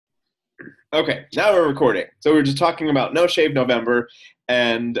Okay, now we're recording. So we were just talking about No Shave November,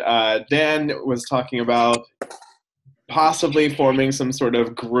 and Dan was talking about possibly forming some sort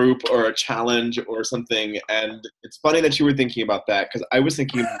of group or a challenge or something. And it's funny that you were thinking about that because I was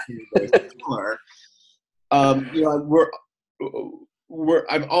thinking about something very similar.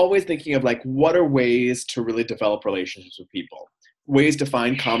 I'm always thinking of like what are ways to really develop relationships with people, ways to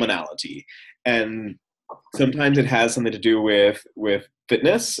find commonality, and sometimes it has something to do with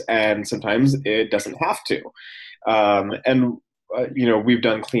fitness, and sometimes it doesn't have to. And we've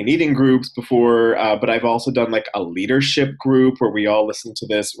done clean eating groups before, but I've also done like a leadership group where we all listen to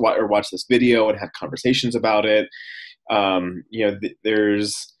this or watch this video and have conversations about it.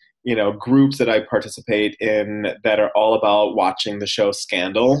 There's groups that I participate in that are all about watching the show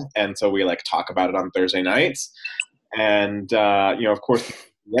Scandal, and so we like talk about it on Thursday nights. And of course,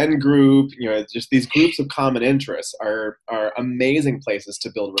 the N group, just these groups of common interests are amazing places to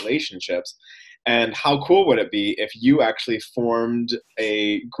build relationships. And how cool would it be if you actually formed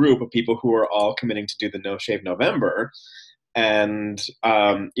a group of people who are all committing to do the No Shave November, and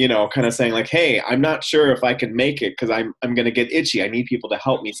kind of saying like, hey, I'm not sure if I can make it because I'm going to get itchy. I need people to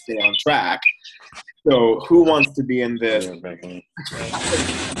help me stay on track. So who wants to be in this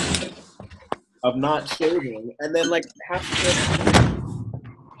of not shaving, and then like have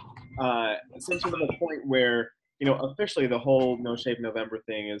essentially to the point where officially the whole No Shave November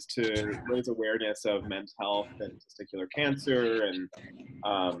thing is to raise awareness of men's health and testicular cancer and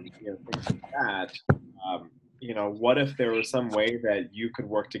things like that. What if there was some way that you could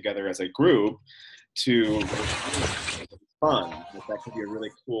work together as a group to fun? If that could be a really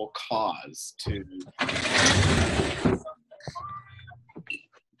cool cause to.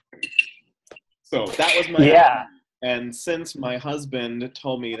 So that was my yeah. And since my husband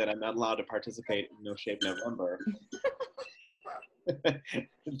told me that I'm not allowed to participate in No Shave November,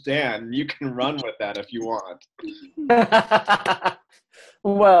 Dan, you can run with that if you want.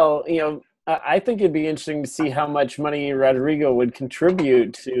 Well, I think it'd be interesting to see how much money Rodrigo would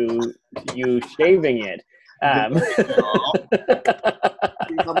contribute to you shaving it. See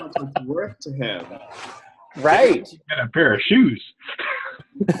how much it's worth to him. Right. And a pair of shoes.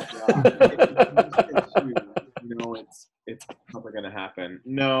 It's probably going to happen.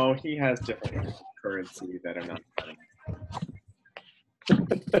 No, he has different currency that are not funny.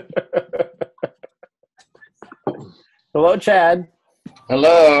 Hello, Chad.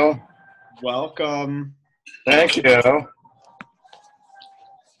 Hello. Welcome. Thank you.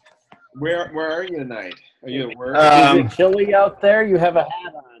 Where are you tonight? Are you at work? Is it chilly out there? You have a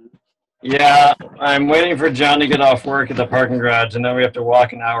hat on. Yeah, I'm waiting for John to get off work at the parking garage, and then we have to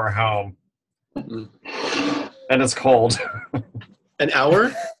walk an hour home. And it's cold. An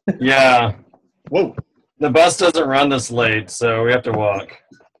hour? Yeah. Whoa. The bus doesn't run this late, so we have to walk.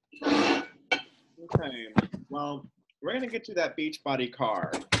 Okay. Well, we're going to get you that Beachbody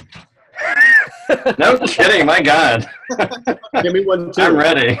car. No kidding, my God. Give me one too. I'm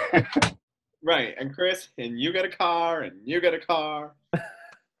ready. Right. And Chris, and you get a car, and you get a car.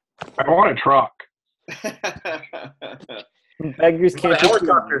 I want a truck. Beggars An can't be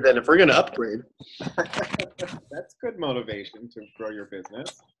helicopter then if we're going to upgrade. That's good motivation to grow your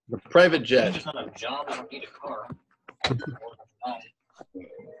business. A private jet. John, I don't need a car.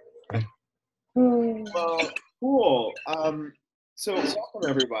 Well, cool. So welcome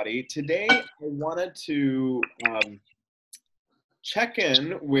everybody. Today I wanted to check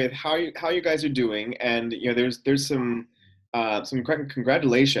in with how you guys are doing, and there's some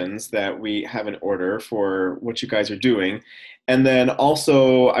congratulations that we have in order for what you guys are doing. And then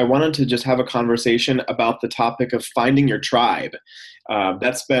also I wanted to just have a conversation about the topic of finding your tribe.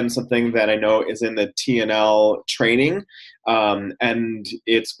 That's been something that I know is in the TNL training. And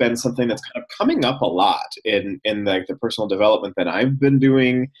it's been something that's kind of coming up a lot in like the personal development that I've been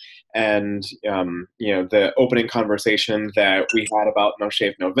doing. And, the opening conversation that we had about No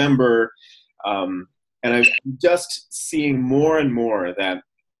Shave November. And I'm just seeing more and more that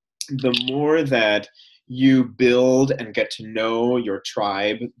the more that you build and get to know your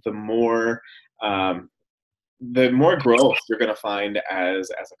tribe, the more growth you're going to find as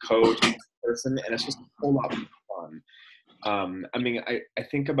a coach, as a person, and it's just a whole lot more fun. I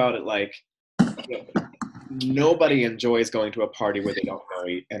think about it like nobody enjoys going to a party where they don't know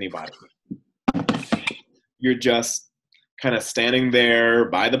anybody. You're just kind of standing there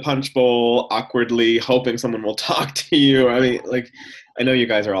by the punch bowl, awkwardly hoping someone will talk to you. I mean, like, I know you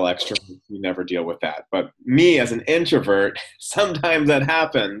guys are all extroverts. You never deal with that. But me as an introvert, sometimes that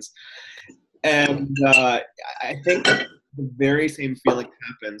happens. And I think the very same feeling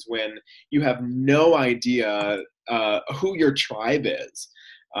happens when you have no idea who your tribe is.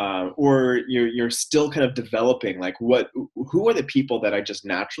 or you're still kind of developing, like who are the people that I just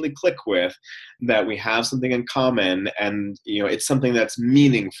naturally click with, that we have something in common, and it's something that's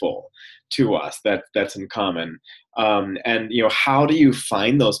meaningful to us, that's in common. And how do you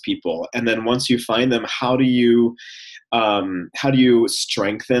find those people? And then once you find them, how do you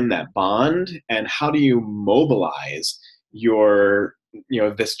strengthen that bond, and how do you mobilize your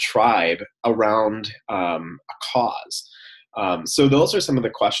this tribe around a cause? So those are some of the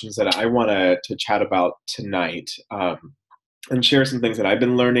questions that I want to chat about tonight, and share some things that I've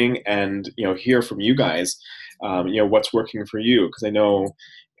been learning, and hear from you guys, what's working for you, because I know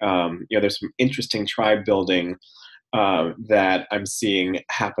there's some interesting tribe building that I'm seeing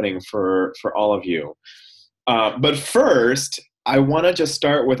happening for all of you. But first, I want to just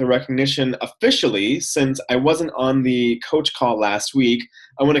start with a recognition officially, since I wasn't on the coach call last week.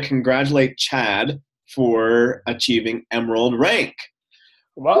 I want to congratulate Chad for achieving Emerald rank.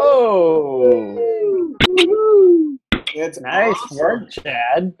 Whoa! It's Nice awesome. work,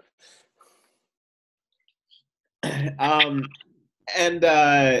 Chad. And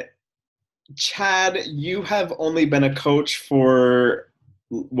Chad, you have only been a coach for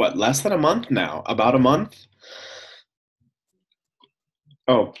what, less than a month now? About a month?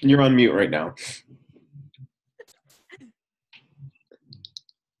 Oh, you're on mute right now.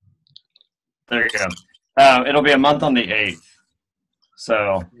 There you go. It'll be a month on the 8th.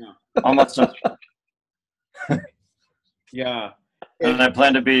 So almost. Yeah. And I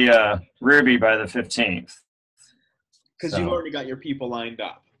plan to be Ruby by the 15th. Because you've already got your people lined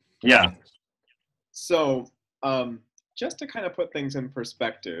up. Yeah. So just to kind of put things in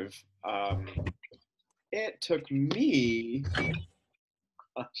perspective, it took me,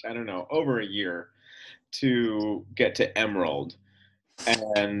 I don't know, over a year to get to Emerald.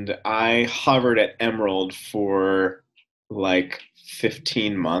 And I hovered at Emerald for like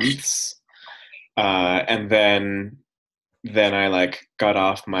 15 months. And then I like got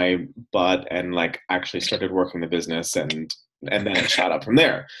off my butt and like actually started working the business, and then it shot up from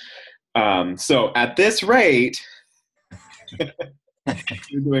there. So at this rate,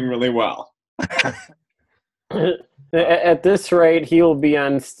 you're doing really well. At this rate, he will be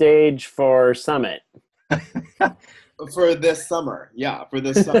on stage for Summit. For this summer. Yeah, for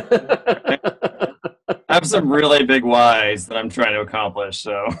this summer. I have some really big whys that I'm trying to accomplish,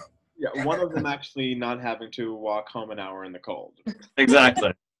 so. Yeah, one of them actually not having to walk home an hour in the cold.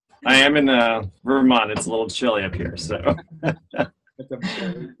 Exactly. I am in Vermont. It's a little chilly up here, so.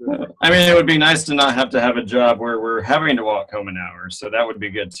 I mean, it would be nice to not have to have a job where we're having to walk home an hour, so that would be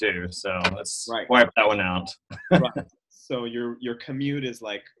good too. So let's wipe that one out. Right. So your commute is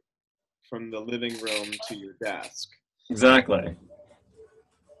like from the living room to your desk. Exactly.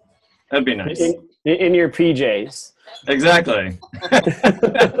 That'd be nice. In your PJs. Exactly.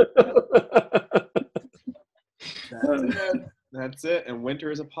 That's it. And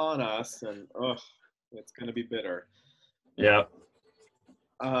winter is upon us, and it's going to be bitter. Yeah.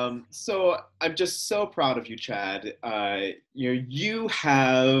 So I'm just so proud of you, Chad. You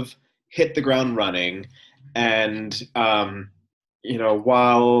have hit the ground running, and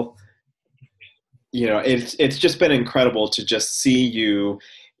while it's just been incredible to just see you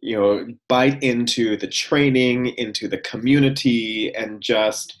bite into the training, into the community, and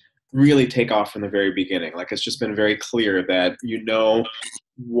just really take off from the very beginning. Like, it's just been very clear that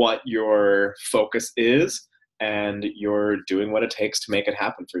what your focus is, and you're doing what it takes to make it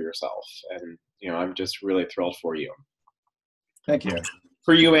happen for yourself. And I'm just really thrilled for you. Thank you.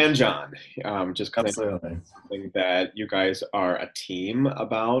 For you and John, just kind of Absolutely. something that you guys are a team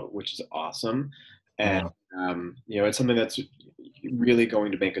about, which is awesome. And it's something that's really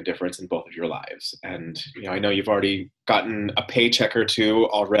going to make a difference in both of your lives. And I know you've already gotten a paycheck or two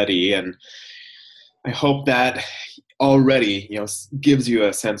already, and I hope that already gives you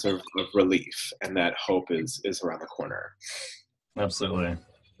a sense of relief, and that hope is around the corner. Absolutely.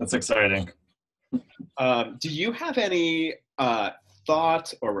 That's exciting. Do you have any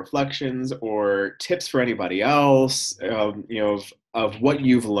thoughts or reflections or tips for anybody else, of what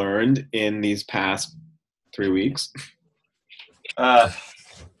you've learned in these past 3 weeks? I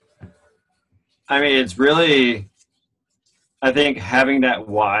mean, it's really, I think having that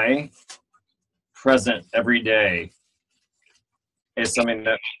why present every day is something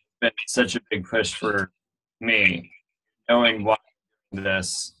that's been such a big push for me. Knowing why I'm doing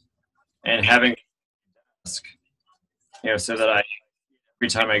this and having a task, so that every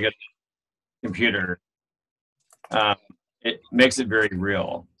time I get a computer, it makes it very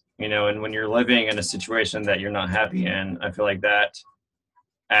real. And when you're living in a situation that you're not happy in, I feel like that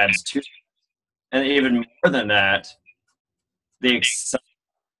adds to it. And even more than that, the excitement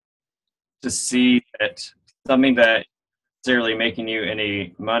to see that something that necessarily making you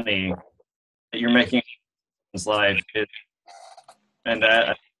any money that you're making in his life is, and that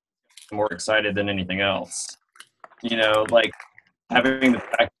I'm more excited than anything else. You know, like having the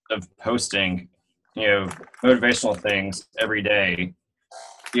practice of posting, you know, motivational things every day.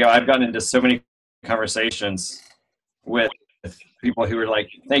 You know, I've gotten into so many conversations with people who were like,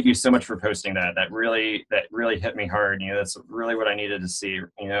 "Thank you so much for posting that. That really hit me hard. You know, that's really what I needed to see."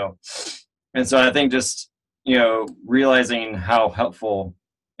 You know, and so I think just, you know, realizing how helpful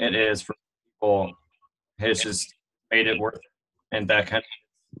it is for people has just made it worth it, and that kind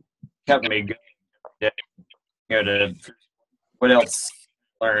of kept me going. You know, to what else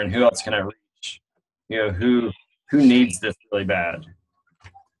learn, who else can I reach? You know, who needs this really bad?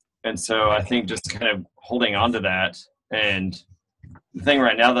 And so I think just kind of holding on to that. And the thing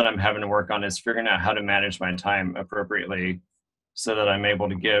right now that I'm having to work on is figuring out how to manage my time appropriately so that I'm able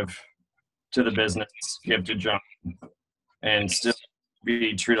to give to the business, give to John, and still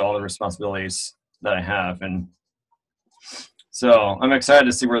be true to all the responsibilities that I have. And so I'm excited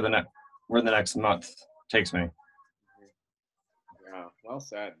to see where the next month takes me. Yeah, well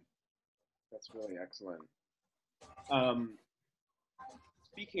said. That's really excellent.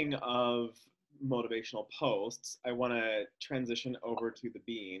 Speaking of motivational posts, I want to transition over to the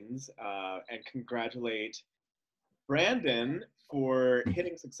beans and congratulate Brandon for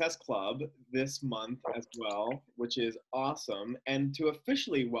hitting Success Club this month as well, which is awesome, and to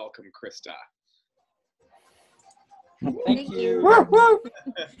officially welcome Krista. Thank you.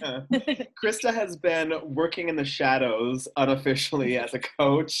 Krista has been working in the shadows unofficially as a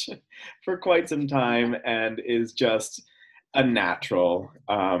coach for quite some time and is just a natural.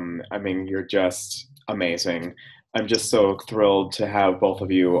 I mean, you're just amazing. I'm just so thrilled to have both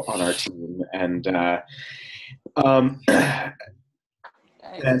of you on our team. And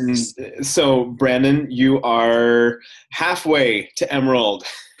so, Brandon, you are halfway to Emerald.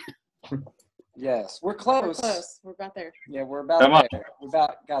 Yes, we're close. We're close. We're about there. Yeah, we're about Come on. there. We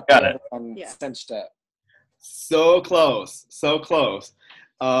about got Got the it. other one Yeah. cinched up. So close, so close.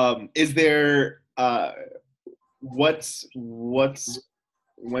 Is there when's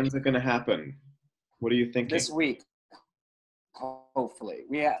it gonna happen? What are you thinking? This week, hopefully.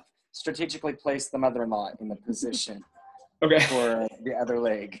 We have strategically placed the mother-in-law in the position Okay. for the other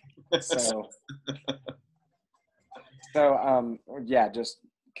leg. So yeah, just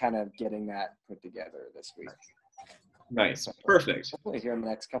kind of getting that put together this week. Nice. Perfect. Hopefully here in the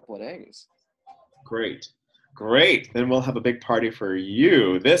next couple of days. Great. Then we'll have a big party for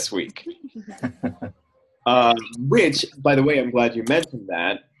you this week. Which, by the way, I'm glad you mentioned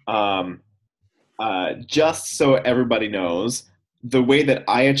that. Just so everybody knows, the way that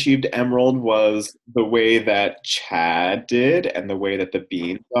I achieved Emerald was the way that Chad did and the way that the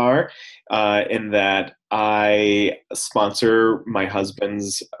Beans are, in that I sponsor my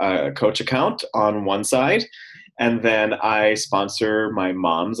husband's coach account on one side, and then I sponsor my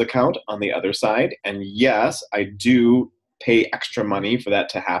mom's account on the other side. And yes, I do pay extra money for that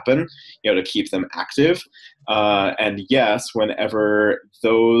to happen, to keep them active. And yes, whenever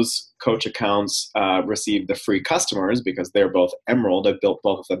those coach accounts receive the free customers, because they're both Emerald, I built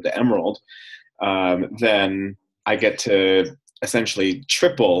both of them to Emerald, then I get to essentially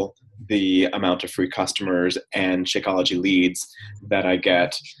triple the amount of free customers and Shakeology leads that I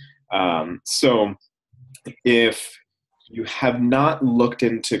get. So if you have not looked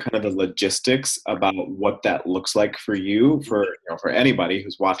into kind of the logistics about what that looks like for you, for anybody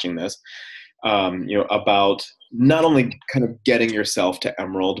who's watching this, about not only kind of getting yourself to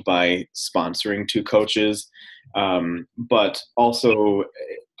Emerald by sponsoring two coaches, but also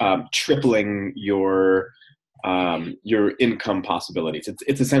tripling your income possibilities.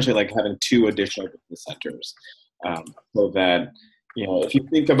 It's essentially like having two additional business centers, so that if you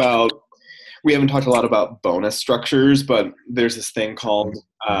think about, we haven't talked a lot about bonus structures, but there's this thing called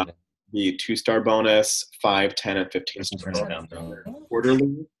the 2-star bonus, 5, 10, and 15-star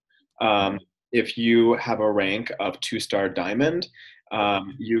quarterly. If you have a rank of 2-star diamond,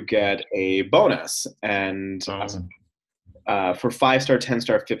 you get a bonus. And for 5-star,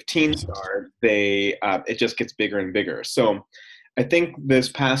 10-star, 15-star, it just gets bigger and bigger. So I think this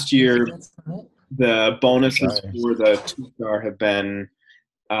past year, the bonuses for the 2-star have been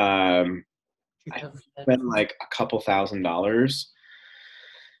like a couple $1,000s,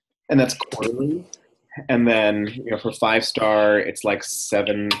 and that's quarterly. And then for 5-star, it's like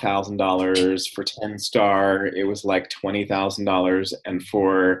 $7,000. For 10-star, it was like $20,000, and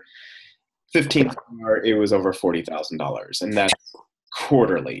for 15-star, it was over $40,000, and that's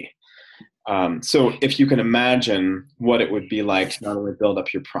quarterly. So if you can imagine what it would be like to not only build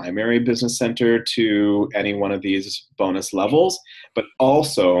up your primary business center to any one of these bonus levels, but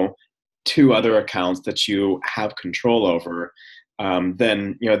also 2 other accounts that you have control over,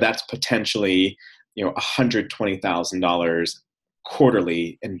 then that's potentially $120,000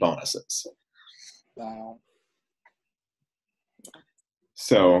 quarterly in bonuses. Wow.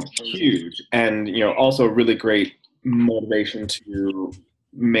 So huge, and also really great motivation to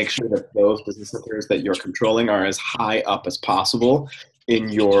make sure that those business centers that you're controlling are as high up as possible in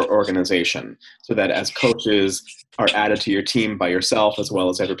your organization, so that as coaches are added to your team by yourself as well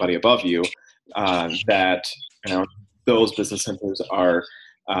as everybody above you, that those business centers are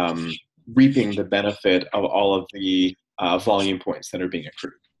reaping the benefit of all of the volume points that are being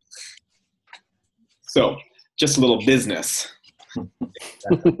accrued. So just a little business.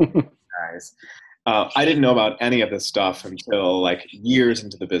 Guys. I didn't know about any of this stuff until like years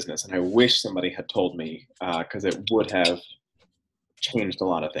into the business, and I wish somebody had told me, because it would have changed a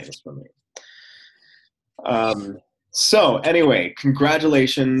lot of things for me. So anyway,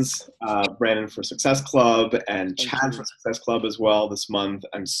 congratulations, Brandon, for Success Club, and Chad for Success Club as well this month.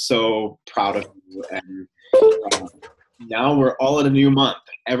 I'm so proud of you, and now we're all in a new month.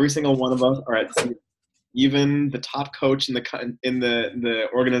 Every single one of us are at zero. Even the top coach in the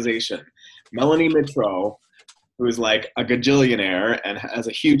organization, Melanie Mitro, who is like a gajillionaire and has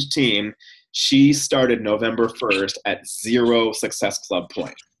a huge team, she started November 1st at 0 Success Club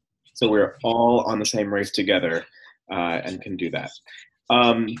points. So we're all on the same race together and can do that.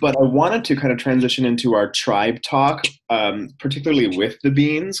 But I wanted to kind of transition into our tribe talk, particularly with the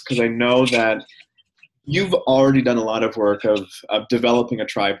Beans, because I know that you've already done a lot of work of developing a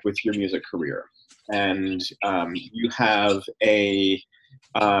tribe with your music career. And you have a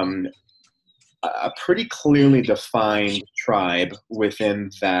pretty clearly defined tribe within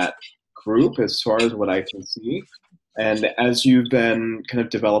that group as far as what I can see. And as you've been kind of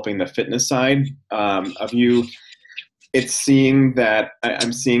developing the fitness side of you, I'm seeing that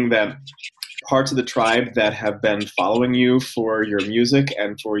parts of the tribe that have been following you for your music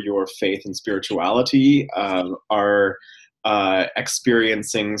and for your faith and spirituality are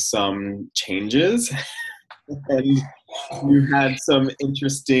experiencing some changes. And you had some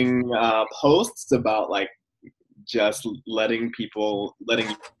interesting posts about like just letting you be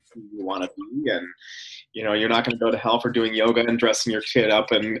who you want to be, and you're not going to go to hell for doing yoga and dressing your kid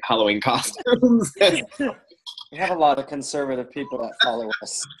up in Halloween costumes. We have a lot of conservative people that follow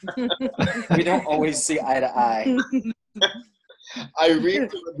us. We don't always see eye to eye. I read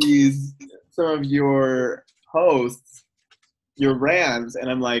some of your posts, your rants, and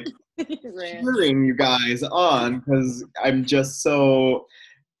I'm like cheering you guys on, because I'm just so.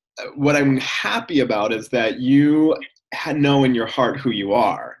 What I'm happy about is that you know in your heart who you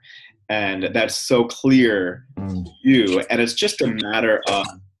are, and that's so clear to you, and it's just a matter of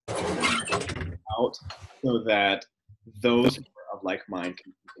out so that those who are of like mind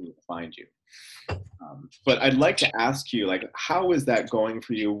can continue to find you. But I'd like to ask you, like, how is that going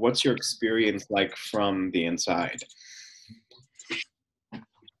for you? What's your experience like from the inside?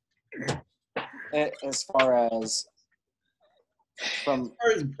 As far as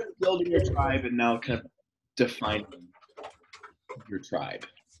building your tribe and now kind of defining your tribe.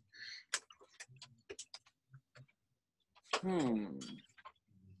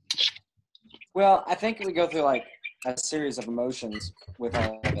 Well, I think we go through like a series of emotions with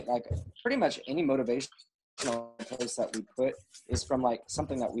all of it. Like pretty much any motivational place that we put is from like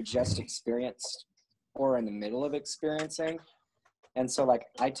something that we just experienced or in the middle of experiencing. And so like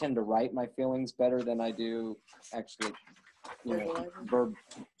I tend to write my feelings better than I do actually,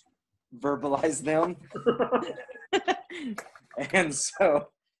 verbalize them. And so,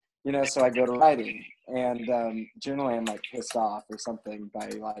 so I go to writing, and generally I'm like pissed off or something by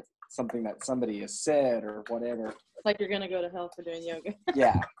like something that somebody has said or whatever. Like you're gonna go to hell for doing yoga.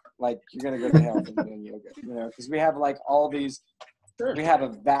 Yeah, like you're gonna go to hell for doing yoga, because we have like all these. We have a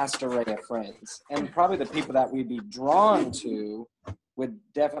vast array of friends, and probably the people that we'd be drawn to would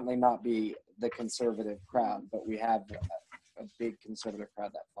definitely not be the conservative crowd, but we have a big conservative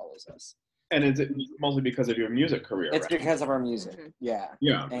crowd that follows us. And is it mostly because of your music career? It's right? because of our music, yeah.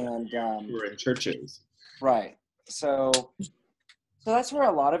 Yeah. And we're in churches. Right. So that's where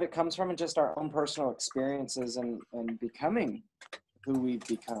a lot of it comes from, and just our own personal experiences and becoming who we've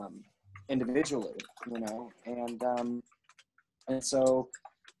become individually, and so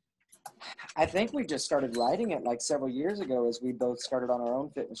I think we just started writing it like several years ago as we both started on our own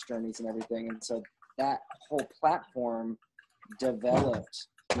fitness journeys and everything. And so that whole platform developed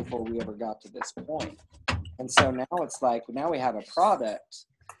before we ever got to this point. And so now it's like, now we have a product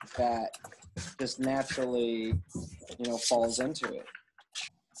that just naturally, falls into it.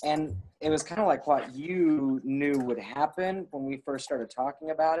 And it was kind of like what you knew would happen when we first started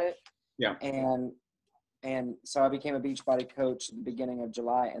talking about it. Yeah. And so I became a Beachbody coach at the beginning of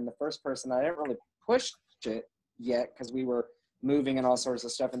July. And the first person, I didn't really push it yet because we were moving and all sorts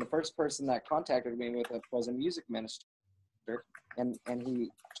of stuff. And the first person that contacted me with it was a music minister. And he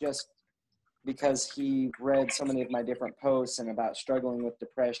just, because he read so many of my different posts and about struggling with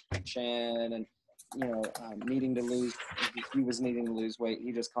depression and, needing to lose, he was needing to lose weight.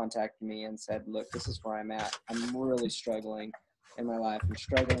 He just contacted me and said, look, this is where I'm at. I'm really struggling in my life. I'm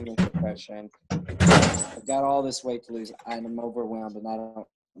struggling with depression. I've got all this weight to lose. I'm overwhelmed and I don't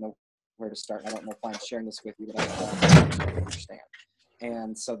know where to start. I don't know if I'm sharing this with you, but I don't understand.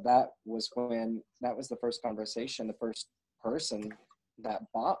 And so that was the first conversation, the first person that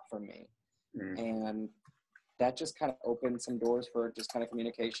bought from me. And that just kind of opened some doors for just kind of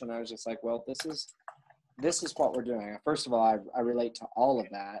communication. I was just like, well, this is what we're doing. First of all, I relate to all of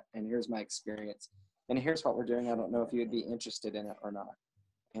that, and here's my experience. And here's what we're doing. I don't know if you would be interested in it or not.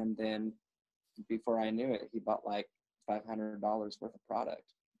 And then before I knew it, he bought like $500 worth of product.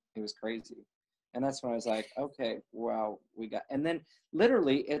 It was crazy. And that's when I was like, okay, well, and then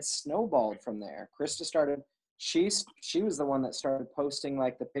literally it snowballed from there. Krista started, she was the one that started posting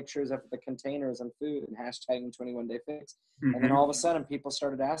like the pictures of the containers and food and hashtagging 21 Day Fix. Mm-hmm. And then all of a sudden people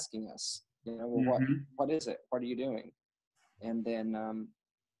started asking us, well, what is it? What are you doing? And then,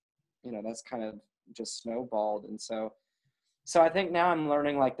 that's kind of just snowballed. And so I think now I'm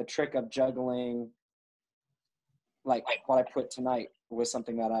learning like the trick of juggling, like what I put tonight was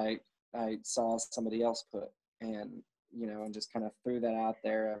something that I saw somebody else put, and, and just kind of threw that out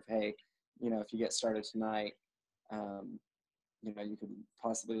there of, hey, if you get started tonight, you could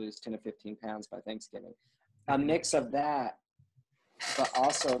possibly lose 10 to 15 pounds by Thanksgiving. A mix of that, but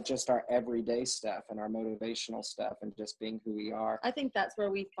also just our everyday stuff and our motivational stuff and just being who we are. I think that's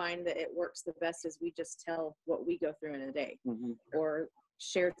where we find that it works the best is we just tell what we go through in a day, or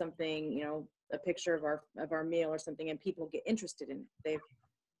share something, a picture of our meal or something, and people get interested in it.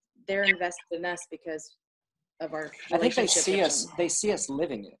 They're invested in us because of our I think they see us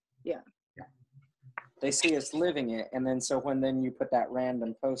living it. Yeah. They see us living it, and then so when you put that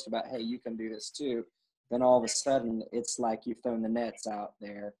random post about, hey, you can do this too, then all of a sudden it's like you've thrown the nets out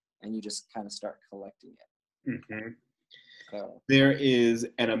there and you just kind of start collecting it. Mm-hmm. So there is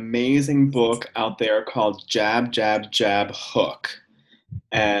an amazing book out there called Jab, Jab, Jab, Hook.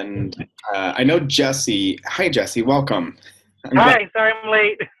 And I know Jesse. Hi, Jesse. Welcome. Hi. Sorry I'm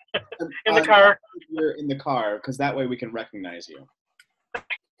late. In the car. You're in the car because that way we can recognize you.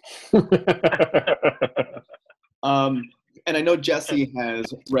 And I know Jesse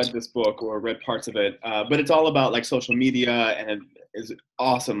has read this book or read parts of it, but it's all about like social media, and it is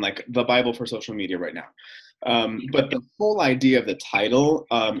awesome, like the Bible for social media right now. But the whole idea of the title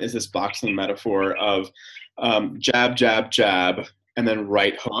is this boxing metaphor of jab, jab, jab, and then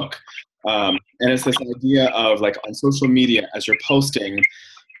right hook. And it's this idea of like on social media as you're posting,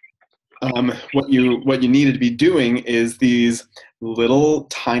 what you needed to be doing is these little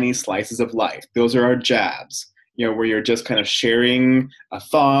tiny slices of life. Those are our jabs, where you're just kind of sharing a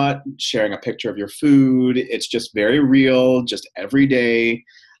thought, sharing a picture of your food. It's just very real, just every day.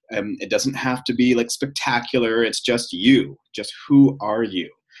 It doesn't have to be like spectacular. It's just you, just who are you?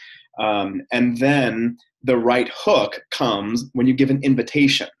 And then the right hook comes when you give an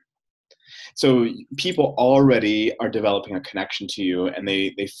invitation. So people already are developing a connection to you, and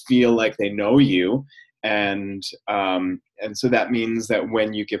they feel like they know you. And so that means that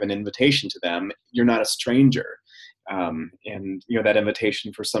when you give an invitation to them, you're not a stranger. And that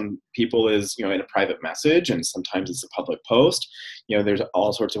invitation for some people is in a private message, and sometimes it's a public post. There's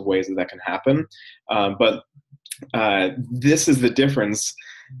all sorts of ways that can happen. But this is the difference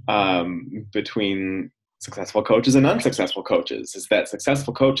between successful coaches and unsuccessful coaches, is that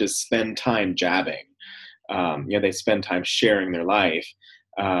successful coaches spend time jabbing. They spend time sharing their life.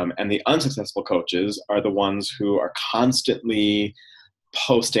 And the unsuccessful coaches are the ones who are constantly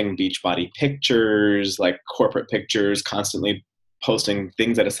posting Beachbody pictures, like corporate pictures, constantly posting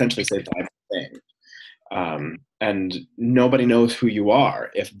things that essentially say the thing. And nobody knows who you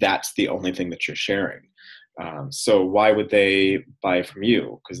are if that's the only thing that you're sharing. So why would they buy from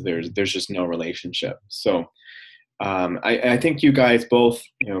you? Because there's just no relationship. So I think you guys both,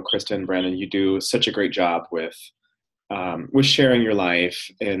 Krista and Brandon, you do such a great job with sharing your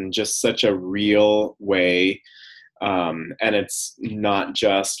life in just such a real way. And it's not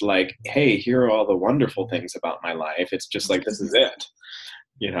just like, hey, here are all the wonderful things about my life. It's just like, this is it.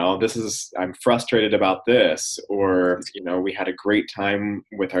 I'm frustrated about this, or, we had a great time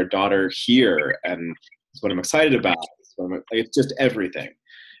with our daughter here, and it's what I'm excited about. It's just everything.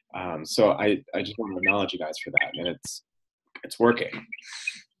 So I just want to acknowledge you guys for that, and it's working.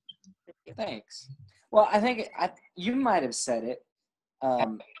 Thanks. Well, I think you might have said it. I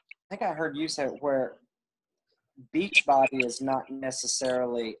think I heard you say it, where Beachbody is not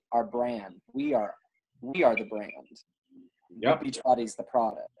necessarily our brand. We are the brand. Yep. Beachbody's the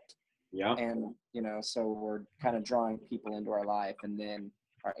product. Yeah. And, so we're kind of drawing people into our life and then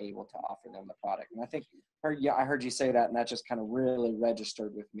are able to offer them the product. And I think, I heard you say that, and that just kind of really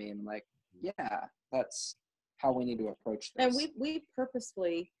registered with me. And I'm like, yeah, that's how we need to approach this. And we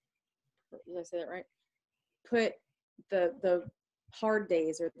purposefully, did I say that right? Put the hard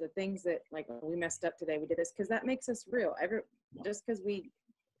days or the things that, like, we messed up today, we did this, because that makes us real. Just because we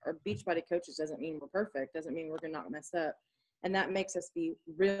are Beachbody coaches doesn't mean we're perfect, doesn't mean we're gonna not mess up. And that makes us be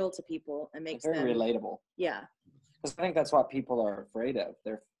real to people and makes them very relatable. Yeah. Because I think that's what people are afraid of.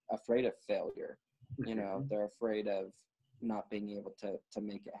 They're afraid of failure. They're afraid of not being able to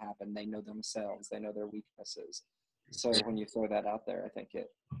make it happen. They know themselves. They know their weaknesses. So when you throw that out there, I think it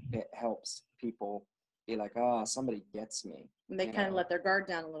helps people be like, oh, somebody gets me. And they kind of let their guard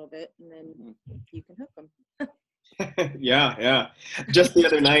down a little bit, and then you can hook them. Yeah. Just the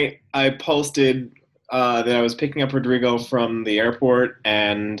other night, I posted that I was picking up Rodrigo from the airport,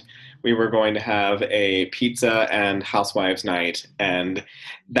 and we were going to have a pizza and housewives night, and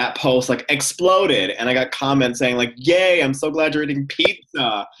that post like exploded, and I got comments saying like, "Yay! I'm so glad you're eating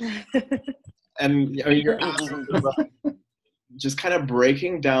pizza." And you're absolutely right. Just kind of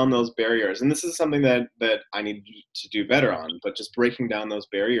breaking down those barriers, and this is something that I need to do better on. But just breaking down those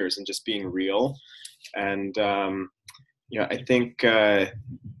barriers and just being real, and I think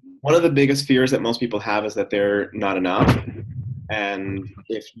one of the biggest fears that most people have is that they're not enough. And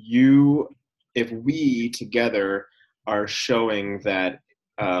if we together are showing that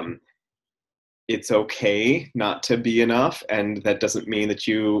it's okay not to be enough, and that doesn't mean that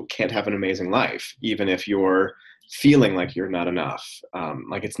you can't have an amazing life, even if you're feeling like you're not enough.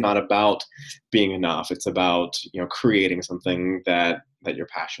 Like, it's not about being enough. It's about, creating something that you're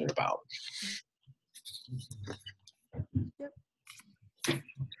passionate about.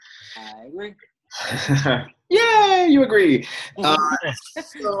 I agree. Yay, you agree.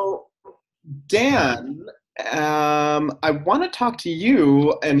 So, Dan, I want to talk to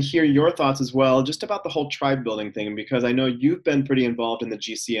you and hear your thoughts as well, just about the whole tribe building thing, because I know you've been pretty involved in the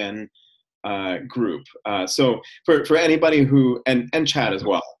GCN group. So for anybody who, and Chad as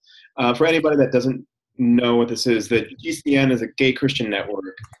well, for anybody that doesn't know what this is, the GCN is a gay Christian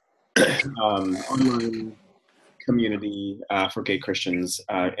network, online community for gay Christians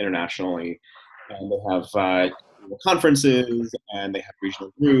internationally. And they have conferences, and they have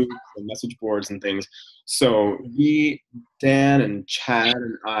regional groups and message boards and things. So Dan and Chad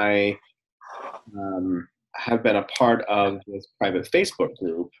and I have been a part of this private Facebook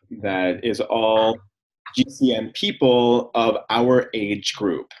group that is all GCN people of our age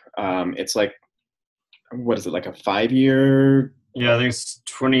group. It's like, what is it, like a 5-year? Yeah, I think it's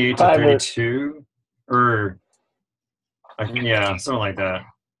 28 to 32, or something like that,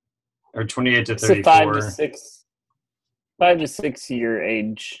 or 28 to 34. 5 to 6 year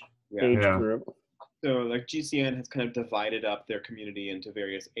age group. So like GCN has kind of divided up their community into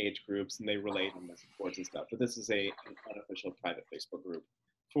various age groups, and they relate and supports and stuff. But this is an unofficial private Facebook group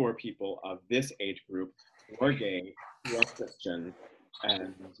for people of this age group who are gay, who are Christian,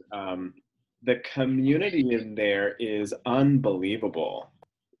 and the community in there is unbelievable.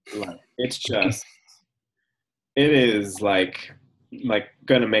 Like, it is like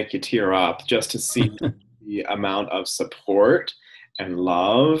gonna make you tear up just to see the amount of support and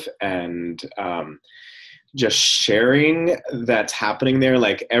love and just sharing that's happening there.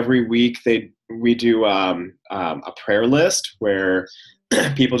 Like, every week we do a prayer list where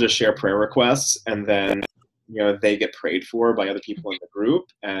people just share prayer requests, and then they get prayed for by other people in the group,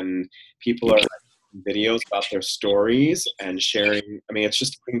 and people are making videos about their stories and sharing. I mean, it's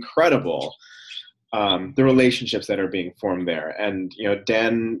just incredible, the relationships that are being formed there. And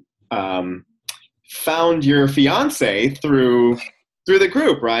Dan found your fiance through the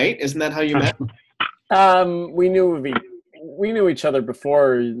group, right? Isn't that how you met? We knew each other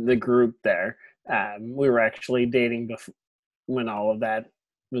before the group there. We were actually dating when all of that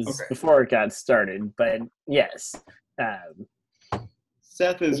was before it got started. But yes,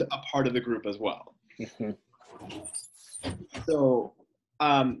 Seth is a part of the group as well. Mm-hmm. So,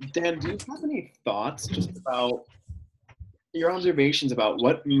 Dan, do you have any thoughts just about your observations about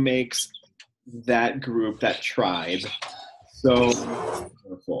what makes that group, that tribe, so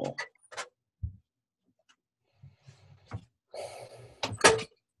powerful.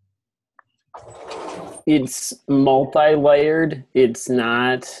 It's multi-layered. It's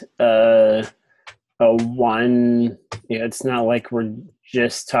not a one, it's not like we're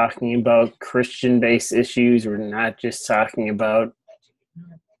just talking about Christian-based issues. We're not just talking about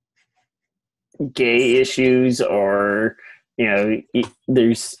gay issues, or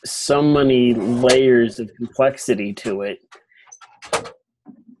there's so many layers of complexity to it,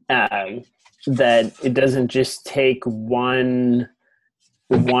 that it doesn't just take one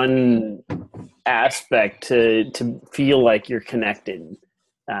aspect to feel like you're connected.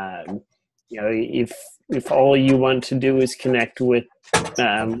 If all you want to do is connect with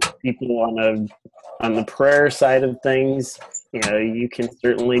people on the prayer side of things, you can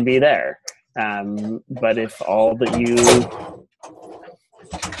certainly be there. But if all that you,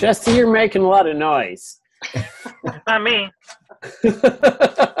 Jesse, you're making a lot of noise. Not me.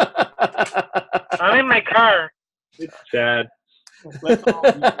 I'm in my car. It's Chad.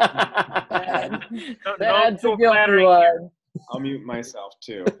 That's a guilty one. I'll mute myself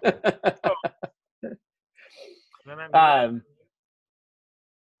too.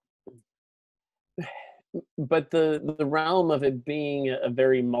 But the realm of it being a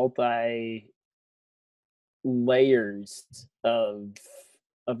very multi layers of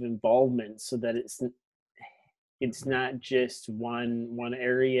involvement, so that it's not just one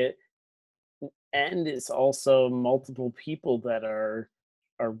area, and it's also multiple people that are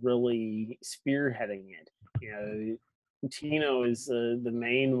really spearheading it. Tino is the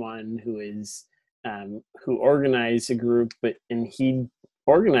main one who organized a group, and he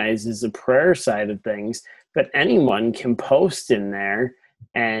organizes the prayer side of things. But anyone can post in there,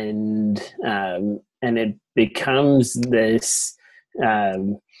 and it becomes this.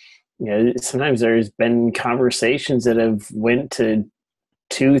 Sometimes there's been conversations that have went to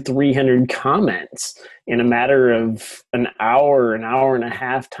 200-300 comments in a matter of an hour and a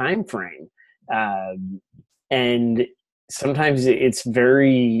half time frame, and sometimes it's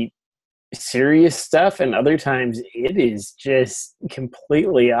very serious stuff, and other times it is just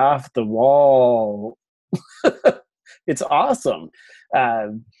completely off the wall. It's awesome.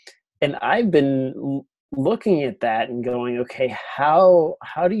 And I've been looking at that and going, okay, how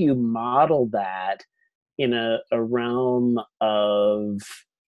do you model that in a realm of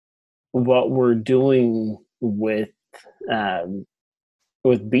what we're doing with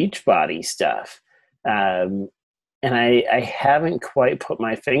Beachbody stuff? And I haven't quite put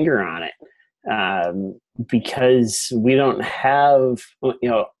my finger on it, because we don't have,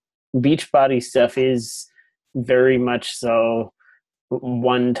 Beachbody stuff is very much so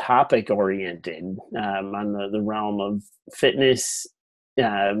one topic oriented, on the realm of fitness,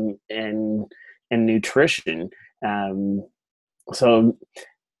 and nutrition. So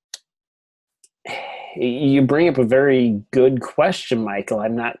you bring up a very good question, Michael.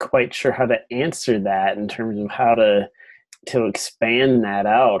 I'm not quite sure how to answer that in terms of how to expand that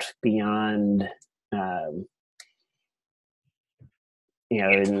out beyond, and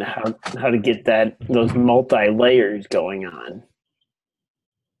how to get those multi-layers going on.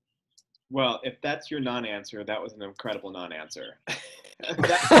 Well, if that's your non-answer, that was an incredible non-answer.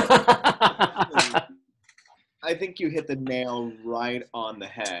 I think you hit the nail right on the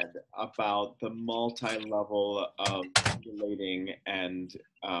head about the multi-level of relating, and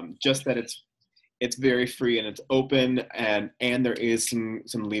just that it's very free and it's open, and there is some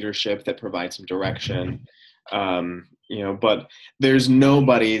leadership that provides some direction. But there's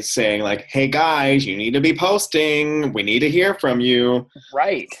nobody saying like, hey guys, you need to be posting, we need to hear from you.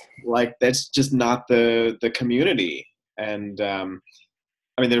 Right. Like, that's just not the community. And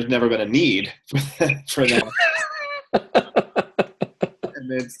there's never been a need for that.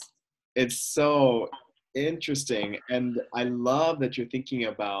 And it's so interesting, and I love that you're thinking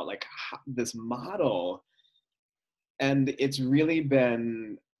about like this model, and it's really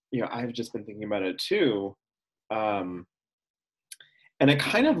been, I've just been thinking about it too. And it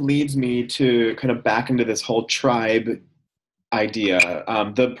kind of leads me to kind of back into this whole tribe idea.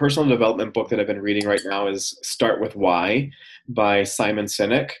 The personal development book that I've been reading right now is Start With Why by Simon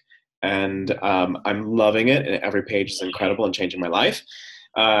Sinek. And I'm loving it, and every page is incredible and changing my life.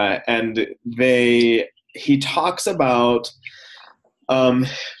 And he talks about,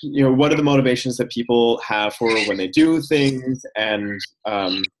 what are the motivations that people have for when they do things, and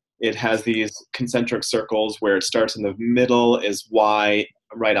it has these concentric circles where it starts in the middle is why,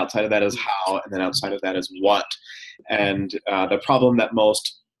 right outside of that is how, and then outside of that is what. And the problem that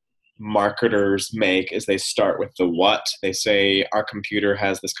most marketers make is they start with the what. They say our computer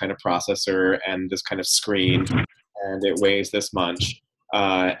has this kind of processor and this kind of screen, and it weighs this much.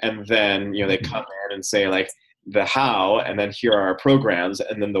 And then, they come in and say like the how, and then here are our programs,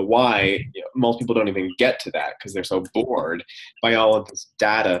 and then the why. Most people don't even get to that because they're so bored by all of this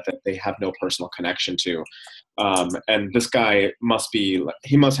data that they have no personal connection to. And this guy must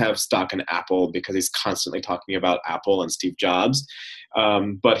have stock in Apple because he's constantly talking about Apple and Steve Jobs.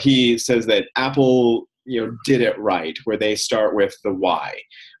 But he says that Apple, did it right, where they start with the why.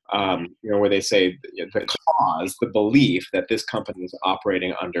 Where they say the cause, the belief that this company is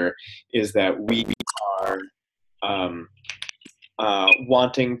operating under is that we are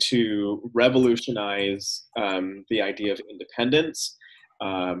wanting to revolutionize the idea of independence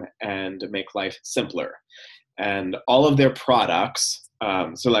and make life simpler. And all of their products,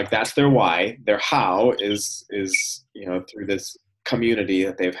 so like that's their why. Their how is through this community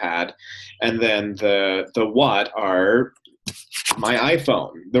that they've had, and then the what are my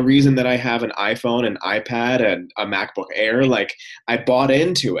iPhone. The reason that I have an iPhone, an iPad, and a MacBook Air, like I bought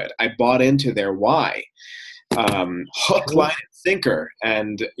into it. I bought into their why. Hook, line, and sinker.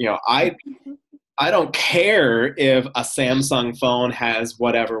 And I don't care if a Samsung phone has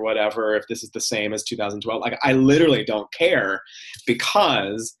whatever, if this is the same as 2012. Like I literally don't care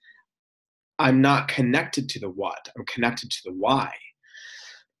because I'm not connected to the what. I'm connected to the why.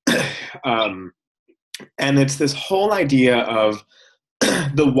 And it's this whole idea of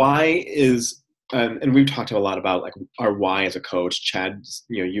the why is, and we've talked a lot about like our why as a coach. Chad,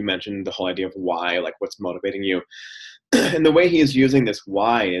 you mentioned the whole idea of why, like what's motivating you. And the way he is using this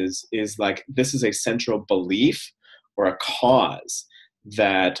why is like this is a central belief or a cause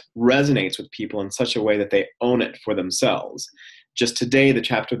that resonates with people in such a way that they own it for themselves. Just today, the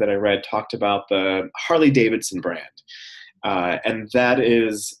chapter that I read talked about the Harley Davidson brand. And that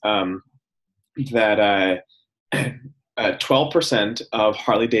is that 12% of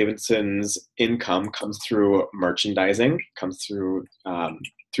Harley Davidson's income comes through merchandising, comes through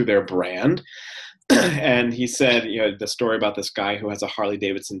their brand. And he said, the story about this guy who has a Harley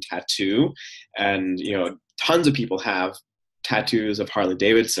Davidson tattoo, and tons of people have tattoos of Harley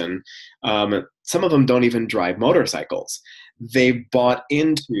Davidson. Some of them don't even drive motorcycles. They bought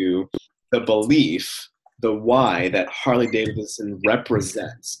into the belief, the why that Harley Davidson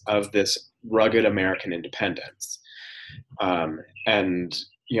represents of this rugged American independence. And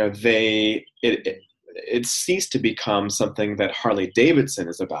it ceased to become something that Harley Davidson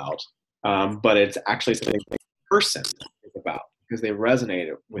is about, but it's actually something that the person is about because they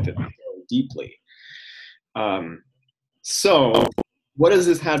resonated with it so deeply. So what does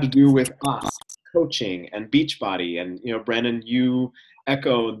this have to do with us coaching and Beachbody? And Brandon, you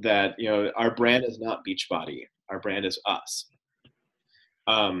echoed that our brand is not Beachbody, our brand is us.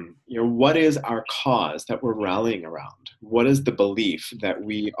 What is our cause that we're rallying around? What is the belief that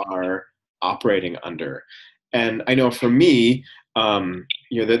we are operating under? And I know for me,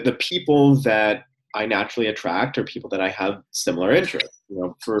 the people that I naturally attract are people that I have similar interests.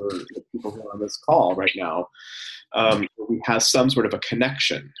 For the people who are on this call right now, we have some sort of a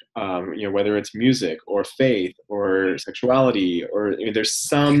connection, whether it's music or faith or sexuality, or there's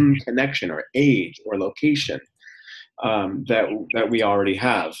some connection or age or location that we already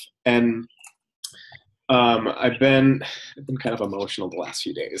have. And I've been kind of emotional the last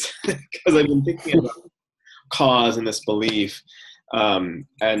few days because I've been thinking about cause and this belief,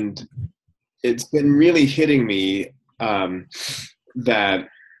 and it's been really hitting me that,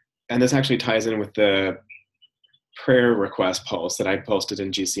 and this actually ties in with the prayer request post that I posted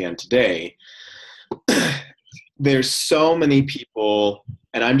in GCN today. There's so many people,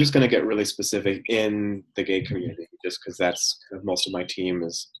 and I'm just going to get really specific in the gay community, just because that's most of my team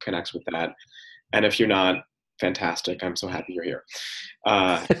connects with that. And if you're not, fantastic. I'm so happy you're here.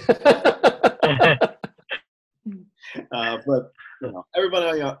 But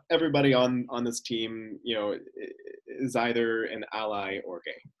everybody on this team, is either an ally or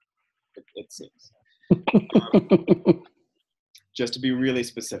gay. It seems. Just to be really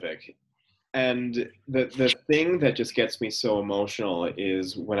specific. And the thing that just gets me so emotional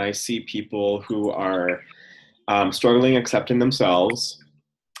is when I see people who are struggling accepting themselves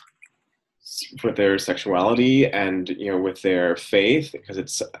with their sexuality and with their faith, because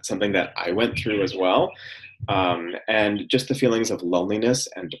it's something that I went through as well, and just the feelings of loneliness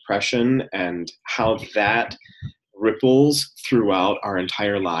and depression and how that ripples throughout our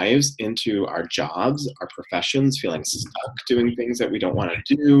entire lives into our jobs, our professions, feeling stuck doing things that we don't want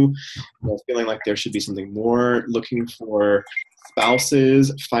to do, feeling like there should be something more, looking for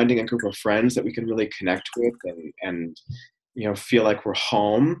spouses, finding a group of friends that we can really connect with and feel like we're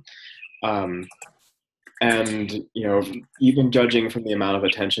home. And even judging from the amount of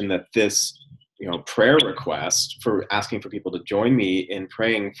attention that this prayer request for asking for people to join me in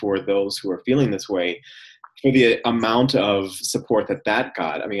praying for those who are feeling this way, for the amount of support that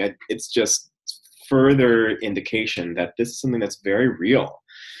got. I mean, it's just further indication that this is something that's very real.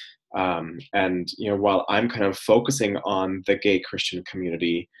 And while I'm kind of focusing on the gay Christian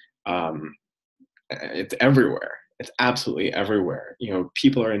community, it's everywhere. It's absolutely everywhere.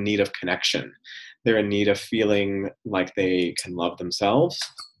 People are in need of connection. They're in need of feeling like they can love themselves,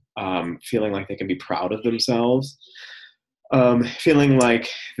 feeling like they can be proud of themselves, feeling like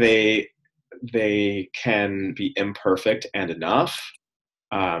they can be imperfect and enough.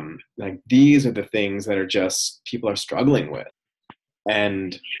 Like these are the things that are just people are struggling with,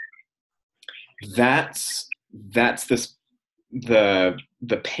 and that's the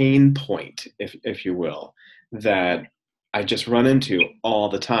pain point, if you will, that I just run into all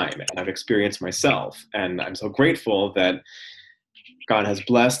the time, and I've experienced myself. And I'm so grateful that God has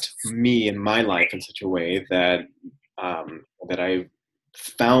blessed me in my life in such a way that that I've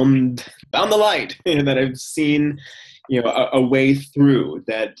found the light, that I've seen a way through,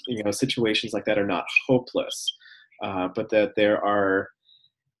 that situations like that are not hopeless, but that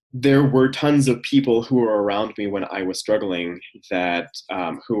there were tons of people who were around me when I was struggling, that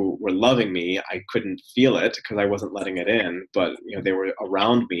who were loving me. I couldn't feel it because I wasn't letting it in, but they were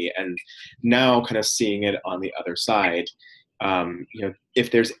around me. And now kind of seeing it on the other side,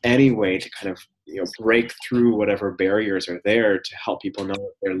 if there's any way to kind of break through whatever barriers are there to help people know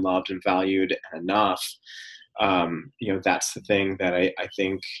that they're loved and valued and enough, that's the thing that I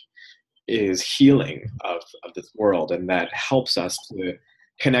think is healing of this world, and that helps us to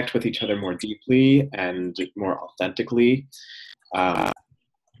connect with each other more deeply and more authentically.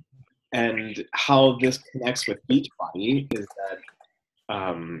 And how this connects with Beachbody is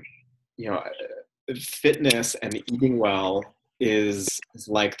that fitness and eating well is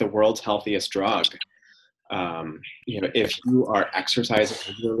like the world's healthiest drug. If you are exercising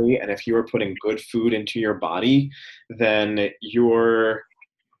regularly and if you are putting good food into your body, then your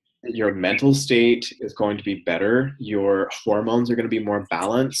mental state is going to be better. Your hormones are going to be more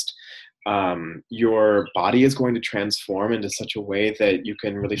balanced. Your body is going to transform into such a way that you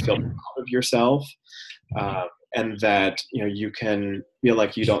can really feel proud of yourself, and that you can feel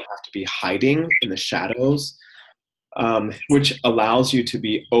like you don't have to be hiding in the shadows, which allows you to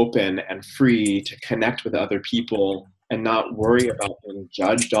be open and free to connect with other people and not worry about being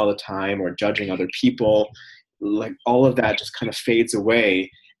judged all the time or judging other people. Like all of that just kind of fades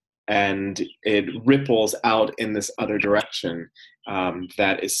away, and it ripples out in this other direction,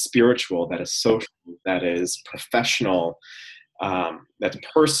 that is spiritual, that is social, that is professional, that's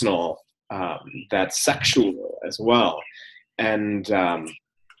personal, that's sexual as well. And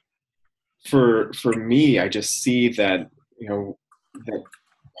for me, I just see that that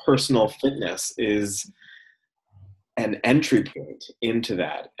personal fitness is an entry point into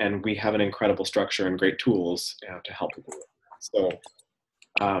that, and we have an incredible structure and great tools to help people with that. So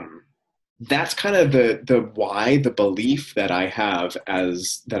that's kind of the why, the belief that I have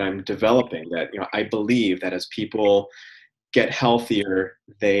that I'm developing, that I believe that as people get healthier,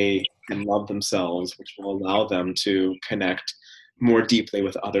 they can love themselves, which will allow them to connect more deeply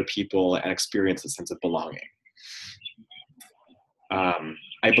with other people and experience a sense of belonging.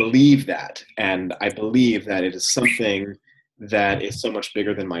 I believe that, and I believe that it is something that is so much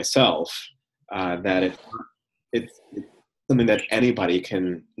bigger than myself, that it's something that anybody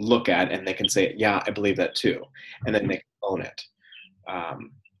can look at and they can say, yeah, I believe that too. And then they can own it.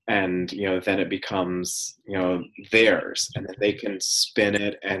 And, then it becomes, theirs, and then they can spin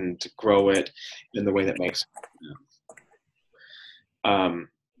it and grow it in the way that makes sense.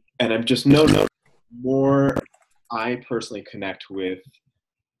 And I'm just more I personally connect with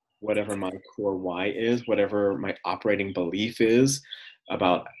whatever my core why is, whatever my operating belief is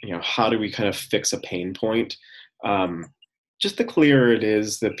about, how do we kind of fix a pain point? Just the clearer it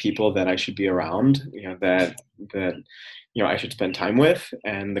is the people that I should be around, that I should spend time with,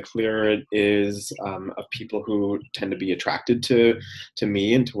 and the clearer it is of people who tend to be attracted to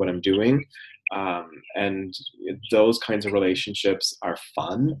me and to what I'm doing. And those kinds of relationships are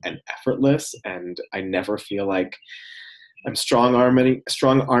fun and effortless, and I never feel like I'm strong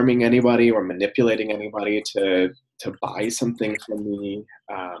arming anybody or manipulating anybody to buy something from me.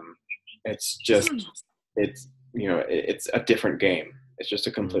 It's just it's a different game. It's just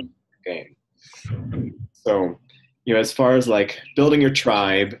a completely different game. So, as far as like building your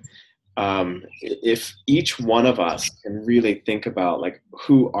tribe, if each one of us can really think about like,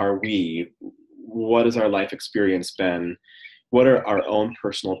 who are we? What has our life experience been? What are our own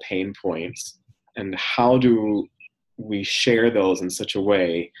personal pain points? And how do we share those in such a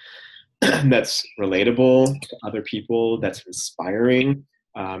way that's relatable to other people, that's inspiring,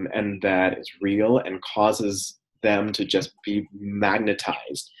 and that is real and causes them to just be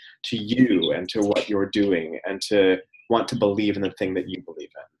magnetized to you and to what you're doing and to want to believe in the thing that you believe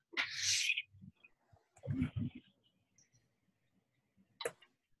in.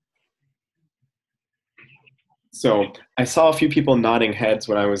 So I saw a few people nodding heads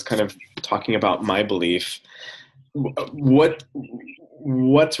when I was kind of talking about my belief. What's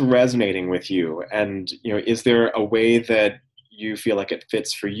resonating with you? And, you know, is there a way that you feel like it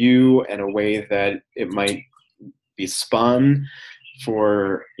fits for you and a way that it might be spun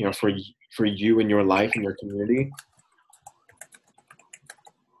for, you know, for you in your life and your community?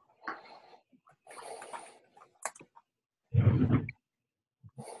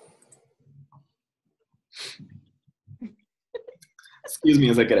 Excuse me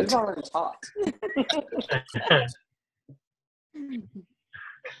as I get We've it. already talked.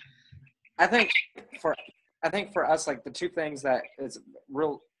 I think for us, like the two things that is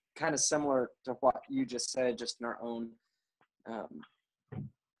real kind of similar to what you just said, just in our own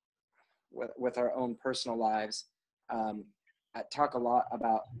with our own personal lives. I talk a lot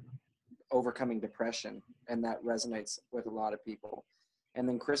about overcoming depression, and that resonates with a lot of people. And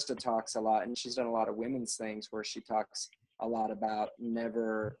then Krista talks a lot, and she's done a lot of women's things where she talks a lot about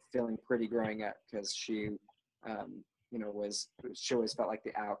never feeling pretty growing up because she, you know, she always felt like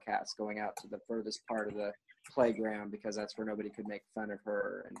the outcast, going out to the furthest part of the playground because that's where nobody could make fun of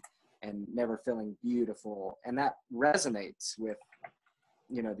her, and never feeling beautiful. And that resonates with,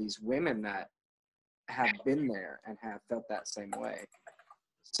 you know, these women that have been there and have felt that same way.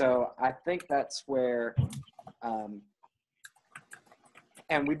 So I think that's where, and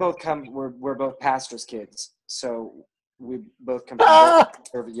we both come, we're both pastors' kids. So we both come from,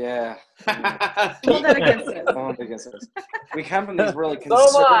 yeah. Hold that against us. Hold it against us. We come from these really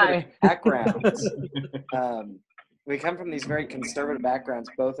conservative backgrounds. We come from these very conservative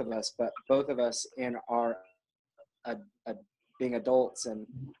backgrounds, both of us, but both of us in our being adults, and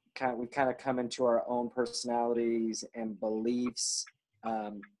we kind of come into our own personalities and beliefs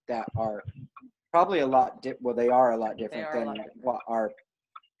that are probably a lot well, they are a lot different than what our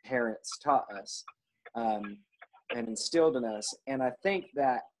parents taught us and instilled in us. And I think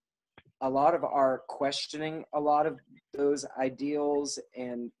that a lot of our questioning a lot of those ideals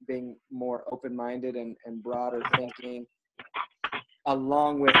and being more open-minded and broader thinking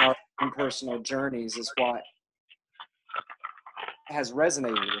along with our own personal journeys is what has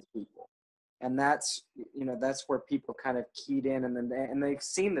resonated with people. And that's, you know, that's where people kind of keyed in, and then they've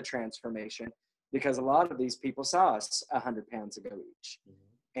seen the transformation, because a lot of these people saw us 100 pounds ago each,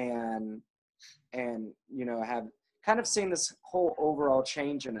 and you know, have kind of seen this whole overall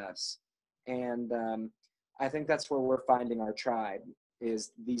change in us. And I think that's where we're finding our tribe,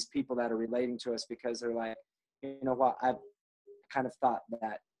 is these people that are relating to us because they're like, you know what, I've kind of thought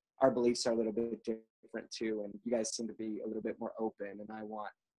that our beliefs are a little bit different too, and you guys seem to be a little bit more open, and I want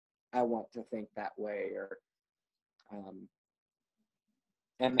to think that way, or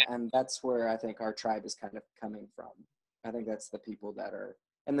and that's where I think our tribe is kind of coming from. I think that's the people that are,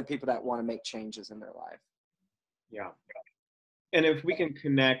 and the people that want to make changes in their life. Yeah. And if we can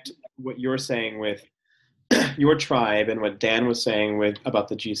connect what you're saying with your tribe and what Dan was saying with about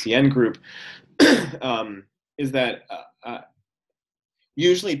the GCN group, is that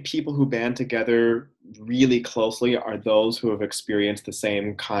usually people who band together really closely are those who have experienced the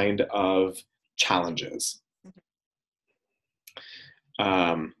same kind of challenges.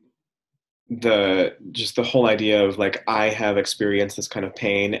 The whole idea of like, I have experienced this kind of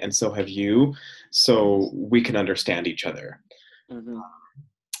pain and so have you, so we can understand each other. Mm-hmm.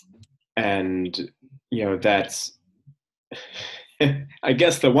 And, you know, that's, I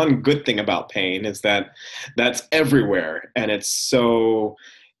guess the one good thing about pain is that that's everywhere, and it's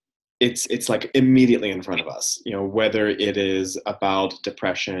like immediately in front of us, you know, whether it is about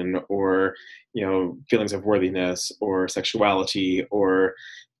depression or, you know, feelings of worthiness or sexuality or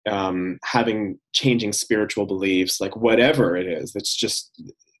having changing spiritual beliefs, like whatever it is. It's just,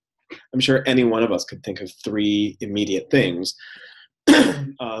 I'm sure any one of us could think of 3 immediate things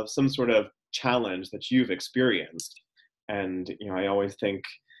of some sort of challenge that you've experienced. And, you know, I always think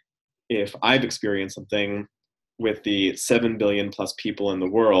if I've experienced something with the 7 billion plus people in the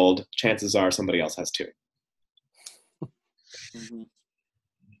world, chances are somebody else has too. Mm-hmm.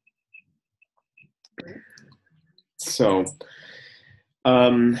 So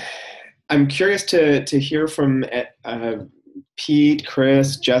I'm curious to hear from Pete,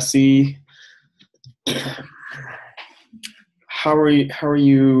 Chris, Jesse. How are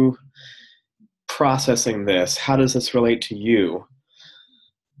you processing this? How does this relate to you?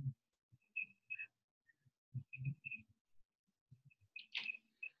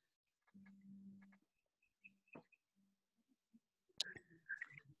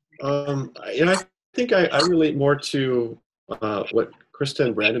 I think I relate more to what Krista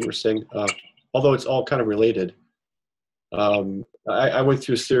and Brandon were saying, although it's all kind of related. I went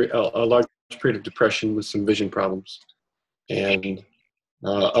through a large period of depression with some vision problems. And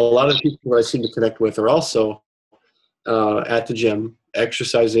a lot of the people that I seem to connect with are also at the gym,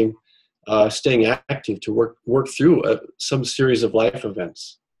 exercising, staying active to work through some series of life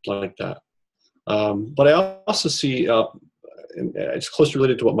events like that. But I also see, and it's closely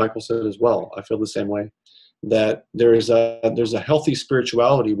related to what Michael said as well. I feel the same way, that there's a healthy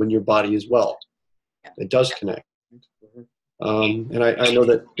spirituality when your body is well. It does connect. And I know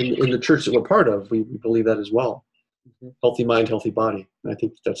that in the church that we're part of, we believe that as well. Healthy mind, healthy body. And I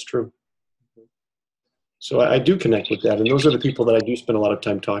think that's true. So I do connect with that. And those are the people that I do spend a lot of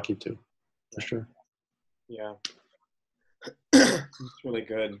time talking to, for sure. Yeah. It's really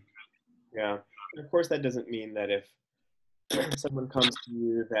good. Yeah. And of course, that doesn't mean that if someone comes to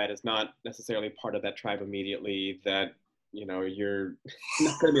you that is not necessarily part of that tribe immediately, that, you know, you're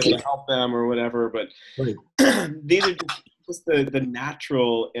not going to be able to help them or whatever. But Right. these are just the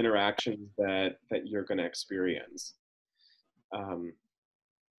natural interactions that you're going to experience.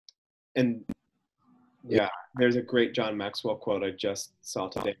 And yeah, there's a great John Maxwell quote I just saw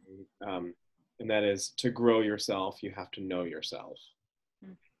today, and that is, to grow yourself, you have to know yourself.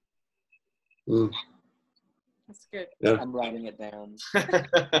 Mm. That's good. Yeah. I'm writing it down.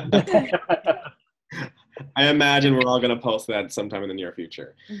 I imagine we're all going to post that sometime in the near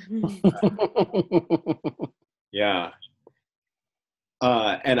future. Yeah.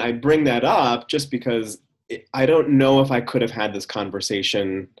 And I bring that up just because I don't know if I could have had this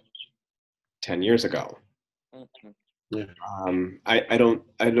conversation 10 years ago. Yeah.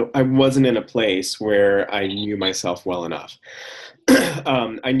 I wasn't in a place where I knew myself well enough.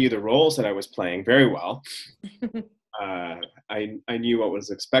 I knew the roles that I was playing very well. I knew what was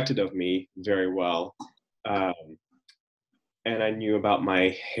expected of me very well. And I knew about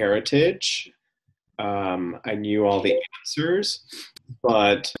my heritage. I knew all the answers,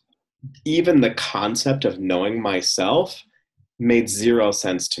 but even the concept of knowing myself made zero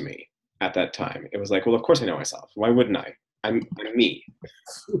sense to me at that time. It was like, well, of course I know myself. Why wouldn't I? I'm me.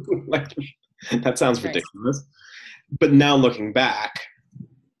 Like, that sounds ridiculous. But now looking back,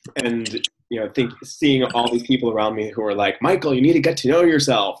 and seeing all these people around me who are like, Michael, you need to get to know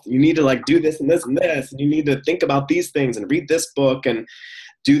yourself. You need to like do this and this and this, and you need to think about these things and read this book and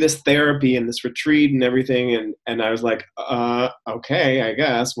do this therapy and this retreat and everything. And I was like, okay, I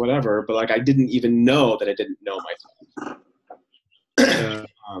guess, whatever. But like, I didn't even know that I didn't know myself.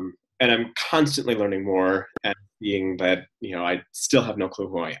 And I'm constantly learning more and seeing that, I still have no clue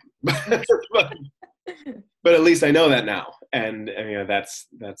who I am. but at least I know that now. And that's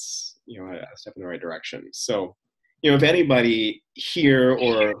a step in the right direction. So, if anybody here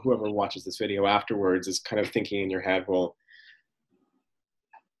or whoever watches this video afterwards is kind of thinking in your head, well,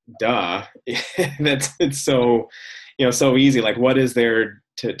 duh, it's so, so easy. Like, what is there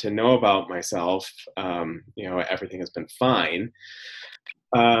to know about myself? Everything has been fine.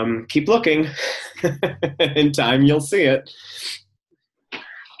 Keep looking. In time, you'll see it.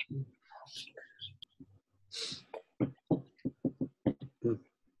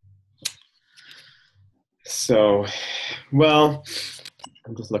 So, well,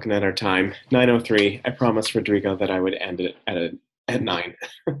 I'm just looking at our time. 9:03. I promised Rodrigo that I would end it at 9.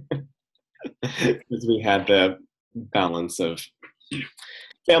 Because we had the balance of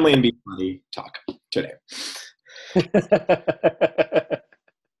family and Beachbody talk today.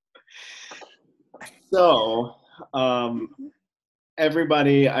 So,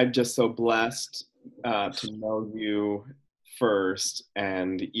 everybody, I'm just so blessed to know you first,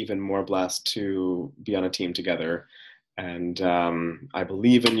 and even more blessed to be on a team together. And I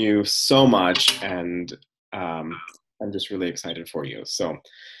believe in you so much, and I'm just really excited for you. So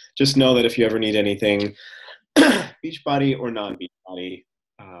just know that if you ever need anything, Beachbody or non-Beachbody,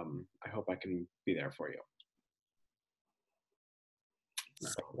 I hope I can be there for you.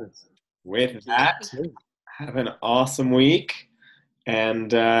 So, with that, have an awesome week. And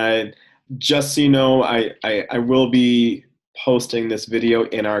just so you know, I will be posting this video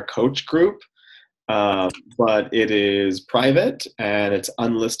in our coach group, but it is private and it's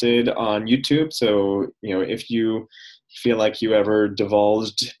unlisted on YouTube. So, if you feel like you ever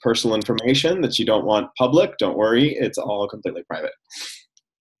divulged personal information that you don't want public, don't worry. It's all completely private.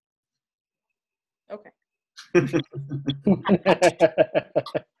 Okay.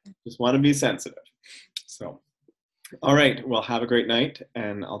 Just want to be sensitive. So, all right. Well, have a great night,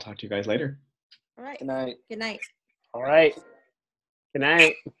 and I'll talk to you guys later. All right. Good night. Good night. All right. Good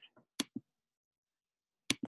night.